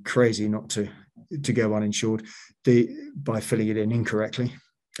 You'd be crazy not to go uninsured by filling it in incorrectly.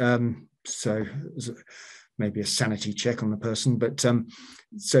 So maybe a sanity check on the person. But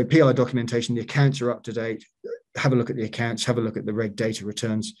so PI documentation, the accounts are up to date. Have a look at the accounts, have a look at the reg data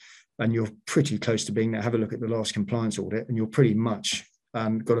returns, and you're pretty close to being there. Have a look at the last compliance audit, and you're pretty much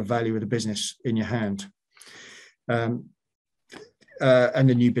got a value of the business in your hand. And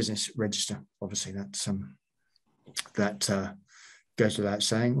the new business register, obviously, that goes without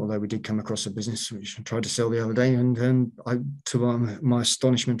saying, although we did come across a business which I tried to sell the other day, and to my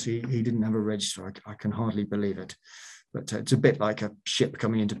astonishment, he didn't have a register. I can hardly believe it. But it's a bit like a ship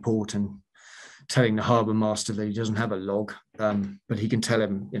coming into port and telling the harbour master that he doesn't have a log, but he can tell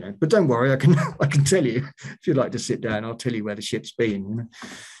him, but don't worry, I can tell you, if you'd like to sit down, I'll tell you where the ship's been.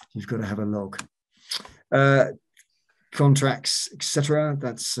 You've got to have a log. contracts, etc.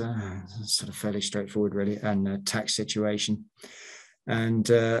 That's sort of fairly straightforward, really, and tax situation, and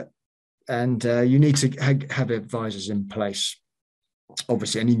you need to have advisors in place,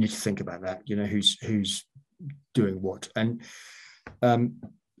 obviously, and you need to think about that. You know, who's doing what, and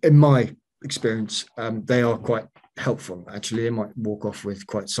in my experience, they are quite helpful. Actually, they might walk off with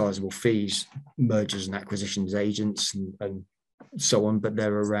quite sizable fees, mergers and acquisitions agents, and so on, but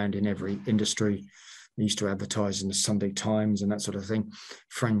they're around in every industry. They used to advertise in the Sunday Times and that sort of thing.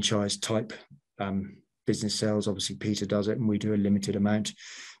 Franchise type business sales, obviously Peter does it, and we do a limited amount.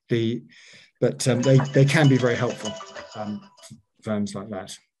 But they can be very helpful, firms like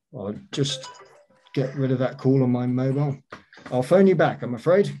that. I'll just get rid of that call on my mobile. I'll phone you back, I'm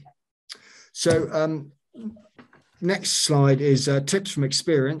afraid. So next slide is tips from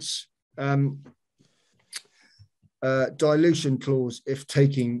experience. Dilution clause if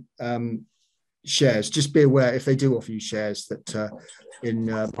taking shares. Just be aware if they do offer you shares that in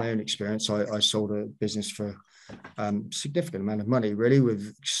my own experience, I sold a business for a significant amount of money, really,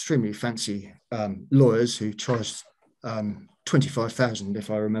 with extremely fancy lawyers who charged 25,000, if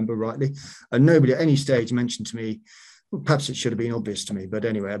I remember rightly. And nobody at any stage mentioned to me, well, perhaps it should have been obvious to me, but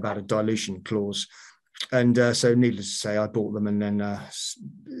anyway, about a dilution clause. And so needless to say, I bought them and then,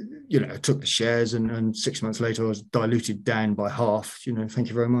 took the shares and 6 months later I was diluted down by half. Thank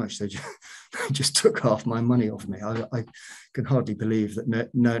you very much. They just took half my money off me. I can hardly believe that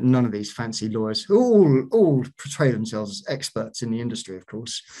none of these fancy lawyers, who all portray themselves as experts in the industry, of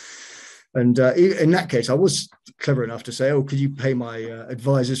course. And in that case, I was clever enough to say, oh, could you pay my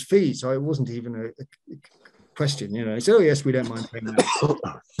advisor's fees? So it wasn't even a question, They said, oh, yes, we don't mind paying that.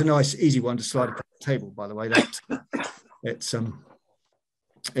 It's a nice, easy one to slide across the table, by the way. That it's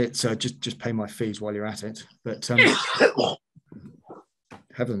just pay my fees while you're at it. But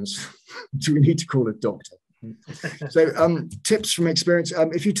heavens, do we need to call a doctor? So tips from experience.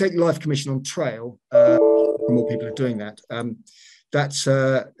 If you take life commission on trail, more people are doing that. It's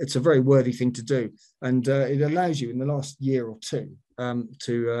a very worthy thing to do, and it allows you in the last year or two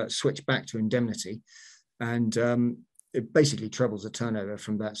to switch back to indemnity, and it basically trebles the turnover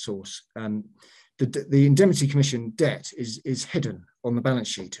from that source. The indemnity commission debt is hidden on the balance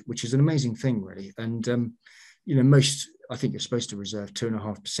sheet, which is an amazing thing, really. And I think you're supposed to reserve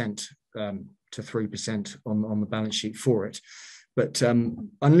 2.5% to 3% on the balance sheet for it. But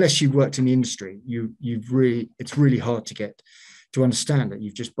unless you've worked in the industry, it's really hard to understand that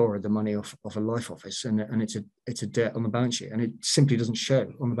you've just borrowed the money off a life office, and it's a debt on the balance sheet, and it simply doesn't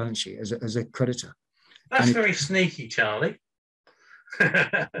show on the balance sheet as a creditor. That's very sneaky, Charlie.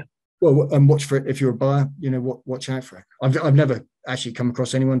 Well, and watch for it if you're a buyer. Watch out for it. I've never actually come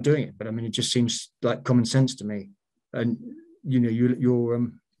across anyone doing it, but I mean, it just seems like common sense to me. And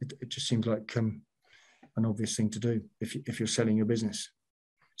it just seems like an obvious thing to do if you're selling your business.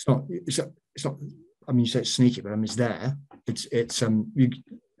 It's not. I mean, you say it's sneaky, but I mean, it's there. If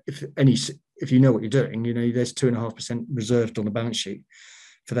you know what you're doing, there's 2.5% reserved on the balance sheet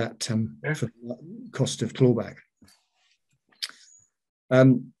for that for the cost of clawback.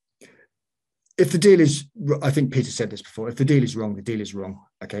 If the deal is, I think Peter said this before, if the deal is wrong, the deal is wrong.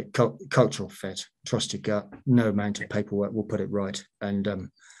 Okay, cultural fit, trust your gut, no amount of paperwork will put it right. And I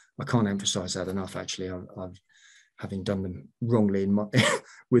can't emphasize that enough, actually. I've having done them wrongly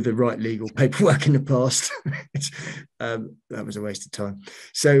with the right legal paperwork in the past. That was a waste of time.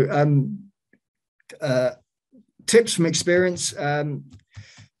 So tips from experience.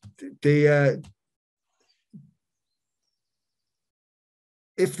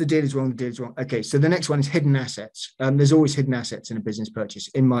 If the deal is wrong, the deal is wrong. Okay, so the next one is hidden assets. There's always hidden assets in a business purchase.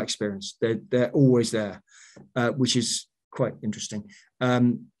 In my experience, they're always there, which is quite interesting.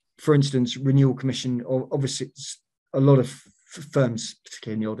 For instance, renewal commission, obviously a lot of firms,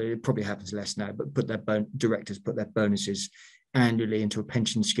 particularly in the old days, it probably happens less now, but directors put their bonuses annually into a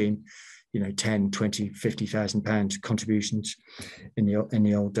pension scheme, 10, 20, 50,000 pound contributions in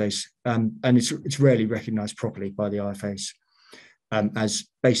the old days. And it's rarely recognised properly by the IFAs. As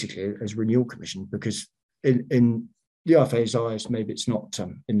basically as renewal commission, because in the IFA's eyes, maybe it's not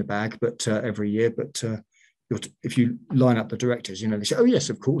in the bag, but every year. But if you line up the directors, they say, "Oh yes,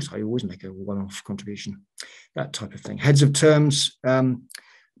 of course, I always make a one-off contribution," that type of thing. Heads of terms.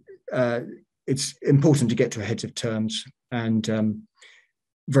 It's important to get to a heads of terms, and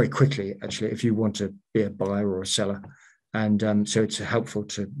very quickly, actually, if you want to be a buyer or a seller, and so it's helpful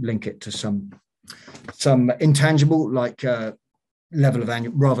to link it to some intangible like. Level of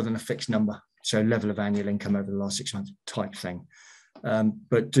annual rather than a fixed number, so level of annual income over the last 6 months type thing,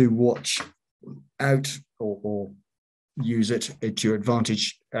 but do watch out or use it to your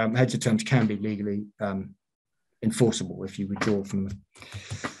advantage. Heads of terms can be legally enforceable if you withdraw from them.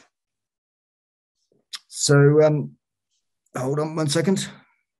 So hold on 1 second.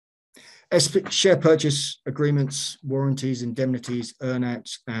 Share purchase agreements, warranties, indemnities,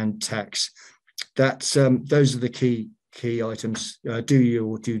 earnouts, and tax. That's those are the key items. Do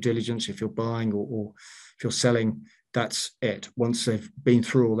your due diligence if you're buying or if you're selling. That's it. Once they've been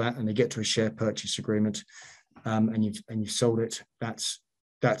through all that and they get to a share purchase agreement, and you've sold it, that's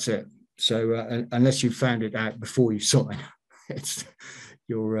it. So unless you found it out before you sign, it's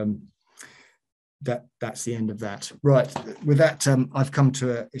your that's the end of that. Right. With that, I've come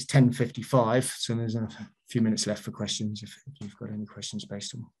to it's 10:55, so there's a few minutes left for questions if you've got any questions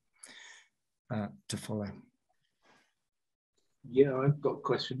based on to follow. Yeah, I've got a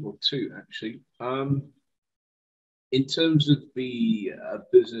question or two actually. In terms of the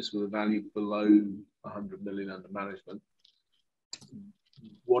business with a value below 100 million under management,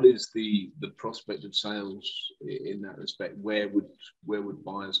 what is the prospect of sales in that respect? Where would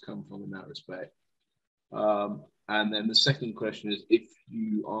buyers come from in that respect? And then the second question is, if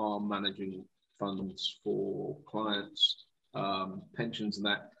you are managing funds for clients, pensions and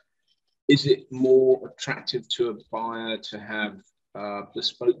that, is it more attractive to a buyer to have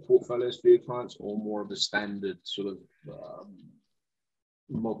bespoke portfolios for your clients, or more of a standard sort of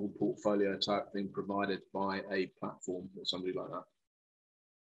model portfolio type thing provided by a platform or somebody like that?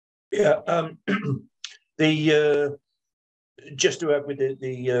 Yeah, just to add with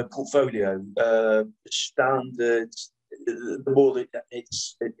the portfolio standard, the more that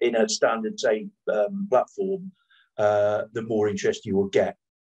it's in a standard, say, platform, the more interest you will get.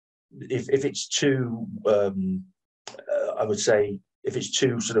 If it's too, I would say, if it's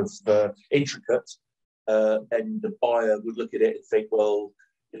too sort of intricate, then the buyer would look at it and think, well,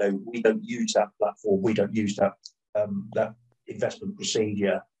 you know, we don't use that platform, we don't use that that investment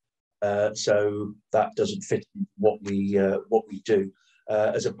procedure. So that doesn't fit what we do,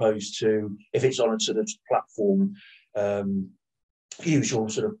 as opposed to if it's on a sort of platform, usual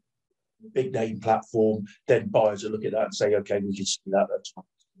sort of big name platform, then buyers will look at that and say, okay, we can see that. That's fine.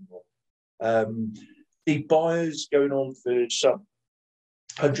 The buyers going on for some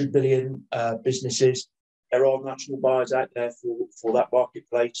 100 million businesses, there are national buyers out there for that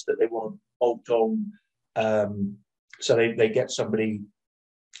marketplace that they want to bolt on. So they get somebody.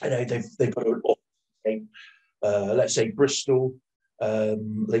 I know they've got an office, let's say Bristol.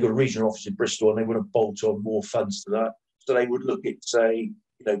 They've got a regional office in Bristol, and they want to bolt on more funds to that. So they would look at, say,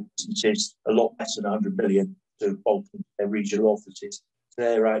 you know, businesses a lot less than 100 million to bolt on their regional offices.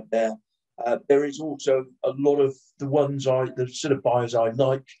 They're out there. There is also a lot of the sort of buyers I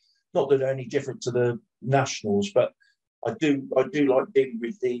like. Not that they're any different to the nationals, but I do like dealing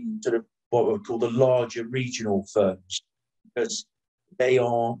with the sort of what we would call the larger regional firms, because they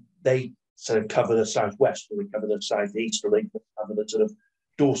sort of cover the southwest, or they cover the southeast, or they cover the sort of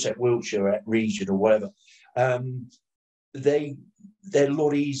Dorset, Wiltshire region, or whatever. They're a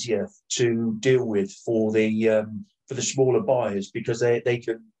lot easier to deal with for the smaller buyers, because they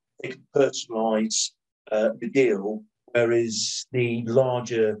can personalise the deal, whereas the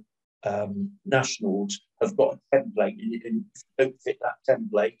larger nationals have got a template, and if you don't fit that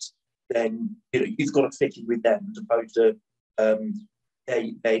template, then you've got to fit in with them, as opposed to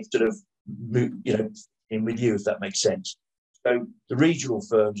they sort of move, in with you, if that makes sense. So the regional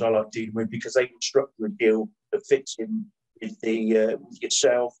firms I like dealing with, because they can structure a deal that fits in with with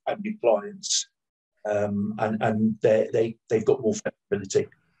yourself and your clients, and they've got more flexibility,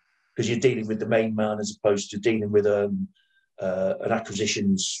 because you're dealing with the main man as opposed to dealing with an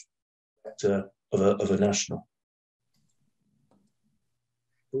acquisitions sector of a national.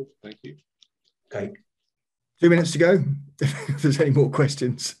 Cool, thank you. Okay. 2 minutes to go. If there's any more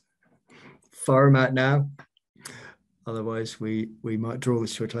questions, fire them out now. Otherwise, we might draw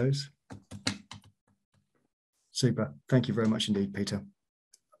this to a close. Super. Thank you very much indeed, Peter,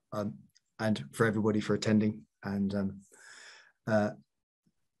 and for everybody for attending. And have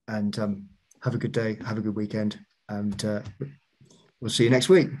a good day. Have a good weekend, and we'll see you next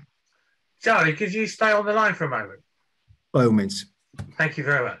week. Charlie, could you stay on the line for a moment? By all means. Thank you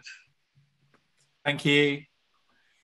very much. Thank you.